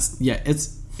direct it.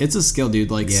 It's a skill, dude.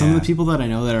 Like some of the people that I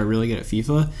know that are really good at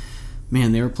FIFA,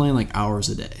 man, they were playing like hours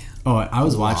a day. Oh, I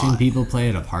was watching people play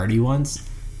at a party once,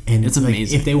 and it's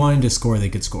amazing. If they wanted to score, they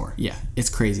could score. Yeah,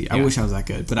 it's crazy. I wish I was that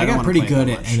good, but I don't got pretty good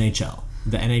at NHL.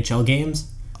 The NHL games.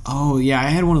 Oh yeah, I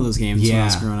had one of those games when I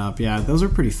was growing up. Yeah, those are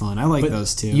pretty fun. I like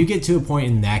those too. You get to a point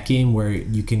in that game where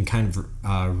you can kind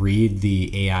of read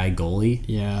the AI goalie.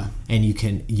 Yeah, and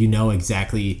you know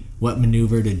exactly what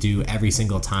maneuver to do every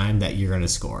single time that you're going to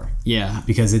score. Yeah,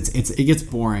 because it gets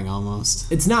boring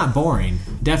almost. It's not boring.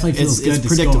 Definitely feels good. It's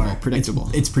predictable. Score. Predictable.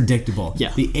 It's predictable.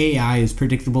 Yeah, the AI is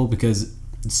predictable because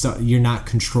you're not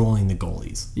controlling the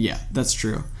goalies. Yeah, that's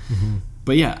true.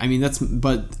 But yeah, I mean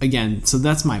so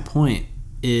that's my point.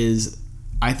 Is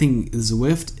I think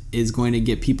Zwift is going to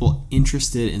get people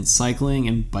interested in cycling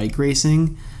and bike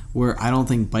racing, where I don't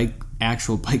think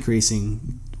actual bike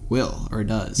racing will or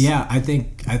does. Yeah, I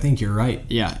think you're right.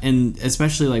 Yeah, and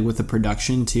especially like with the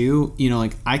production too, you know,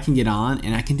 like I can get on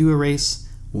and I can do a race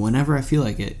whenever I feel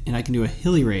like it, and I can do a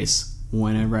hilly race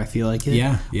whenever I feel like it.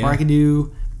 Yeah. Or I can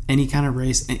do any kind of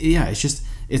race. And yeah,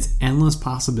 it's endless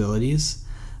possibilities.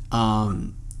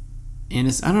 And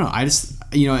it's, I don't know,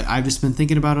 I've just been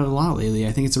thinking about it a lot lately.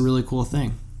 I think it's a really cool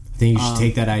thing. I think you should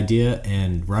take that idea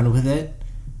and run with it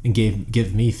and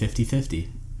give me 50-50.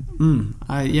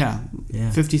 Yeah.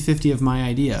 50-50 of my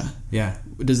idea. Yeah.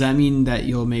 Does that mean that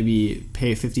you'll maybe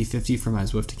pay 50-50 for my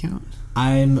Zwift account?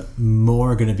 I'm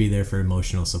more going to be there for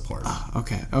emotional support.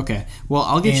 Okay. Well,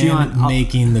 I'll get you on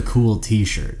making the cool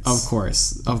t-shirts. Of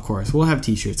course. We'll have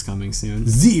t-shirts coming soon.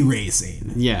 Z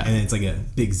Racing. Yeah. And it's like a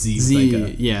big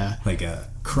Z. Like a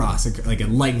cross, like a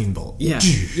lightning bolt. Yeah.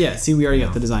 See, we already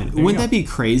got the design. Wouldn't that be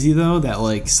crazy though, that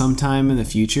like sometime in the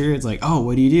future it's like, oh,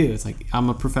 what do you do? It's like, I'm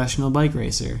a professional bike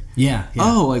racer. Yeah.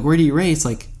 Oh, like where do you race?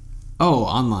 Like, oh,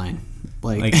 online.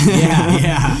 Like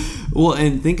yeah. Well,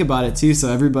 and think about it too.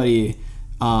 So everybody,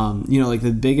 like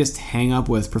the biggest hang up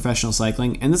with professional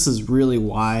cycling, and this is really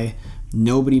why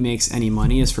nobody makes any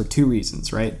money, is for two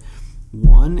reasons, right?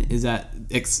 One is that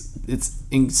it's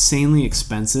insanely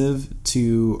expensive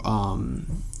to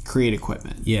create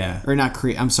equipment. Yeah. Or not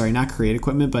create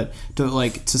equipment, but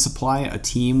to supply a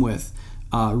team with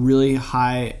really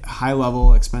high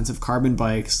level expensive carbon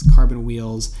bikes, carbon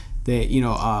wheels.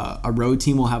 A road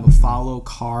team will have a follow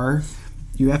car.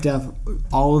 You have to have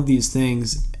all of these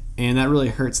things, and that really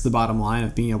hurts the bottom line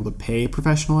of being able to pay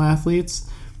professional athletes.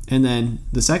 And then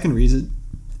the second reason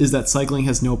is that cycling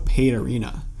has no paid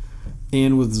arena.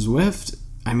 And with Zwift,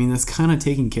 I mean, that's kind of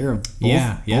taking care of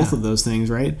both of those things,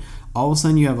 right? All of a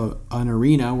sudden you have an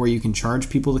arena where you can charge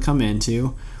people to come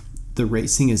into. The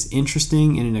racing is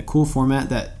interesting and in a cool format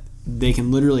that they can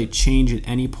literally change at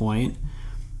any point.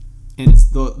 And it's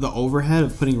the overhead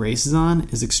of putting races on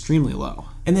is extremely low.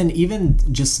 And then even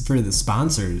just for the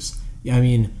sponsors, I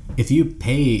mean, if you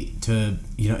pay to,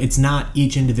 it's not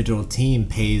each individual team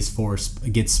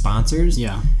gets sponsors.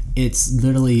 Yeah. It's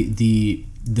literally the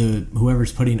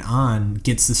whoever's putting on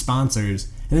gets the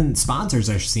sponsors, and then sponsors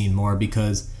are seen more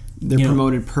because they're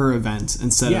promoted per event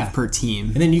instead of per team.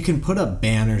 And then you can put up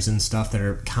banners and stuff that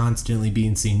are constantly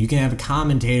being seen. You can have a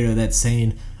commentator that's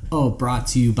saying, oh, brought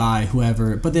to you by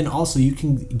whoever. But then also you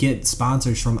can get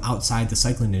sponsors from outside the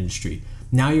cycling industry.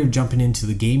 Now you're jumping into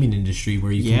the gaming industry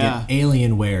where you can get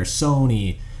Alienware,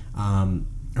 Sony.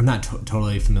 I'm not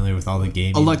totally familiar with all the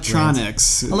gaming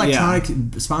electronics, electronic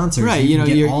sponsors. Right, you're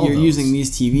using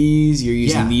these TVs, you're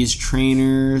using these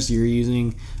trainers, you're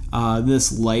using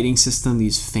this lighting system,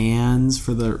 these fans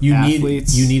for the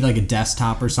athletes. You need like a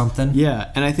desktop or something.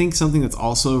 Yeah, and I think something that's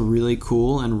also really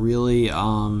cool and really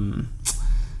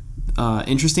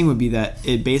interesting would be that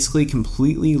it basically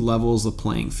completely levels the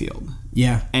playing field.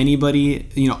 Yeah. Anybody,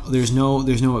 there's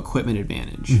no equipment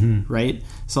advantage, right?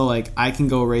 So like I can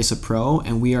go race a pro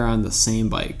and we are on the same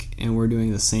bike and we're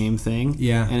doing the same thing.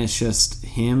 Yeah. And it's just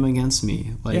him against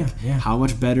me. Like how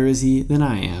much better is he than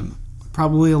I am?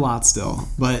 Probably a lot still,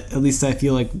 but at least I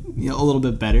feel like a little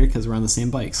bit better because we're on the same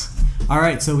bikes. All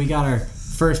right, so we got our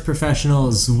first professional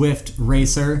Zwift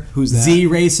racer. Who's that? Z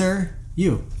Racer.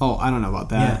 You. Oh, I don't know about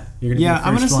that. Yeah, you're gonna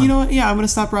be the first one. You know what? Yeah, I'm gonna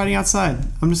stop riding outside.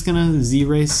 I'm just gonna Z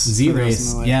race.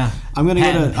 Yeah. I'm gonna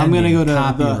go to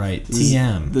copyright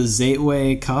TM. The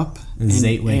Zateway Cup.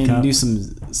 Zateway Cup. And do some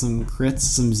crits,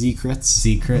 some Z crits.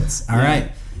 Z crits. All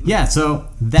right. Yeah. So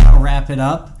that'll wrap it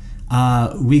up.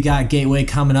 We got Gateway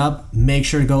coming up. Make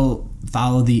sure to go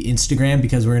follow the Instagram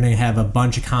because we're gonna have a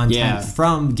bunch of content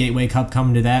from Gateway Cup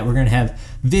coming to that. We're gonna have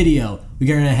video.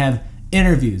 We're gonna have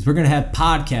interviews. We're gonna have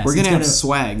podcasts. We're gonna have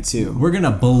swag too. We're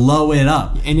gonna blow it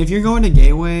up. And if you're going to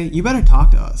Gateway, you better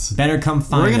talk to us. Better come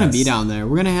find us. We're gonna be down there.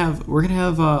 We're gonna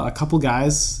have a couple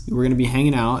guys. We're gonna be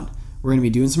hanging out. We're gonna be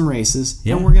doing some races.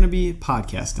 And we're gonna be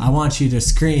podcasting. I want you to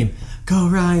scream, "Go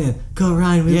Ryan! Go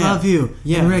Ryan! We love you!"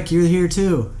 Yeah. And Rick, you're here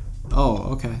too.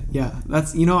 Oh, okay. Yeah.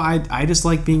 That's I just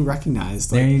like being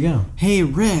recognized. Like, there you go. Hey,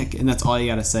 Rick, and that's all you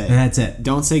gotta say. And that's it.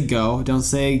 Don't say go. Don't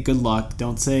say good luck.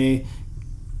 Don't say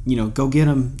go get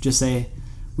them. Just say,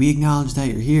 we acknowledge that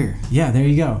you're here. Yeah, there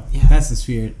you go. Yeah. That's the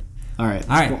spirit. All right.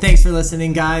 Cool. Thanks for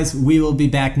listening, guys. We will be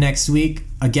back next week.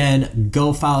 Again,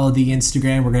 go follow the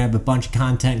Instagram. We're going to have a bunch of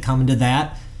content coming to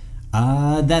that.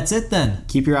 That's it then.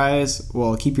 Keep your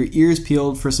ears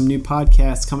peeled for some new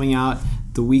podcasts coming out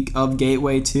the week of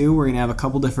Gateway 2. We're going to have a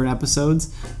couple different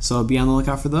episodes, so be on the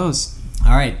lookout for those.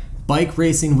 All right. Bike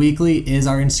Racing Weekly is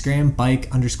our Instagram,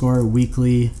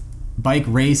 bike_weekly. Bike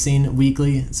Racing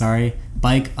Weekly. Sorry,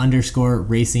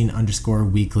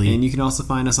 Bike_Racing_Weekly. And you can also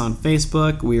find us on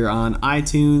Facebook. We are on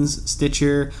iTunes,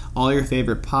 Stitcher, all your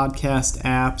favorite podcast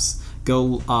apps.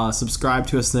 Go subscribe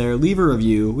to us there. Leave a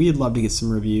review. We'd love to get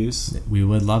some reviews. We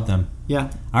would love them. Yeah.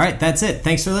 All right, that's it.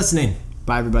 Thanks for listening.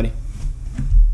 Bye, everybody.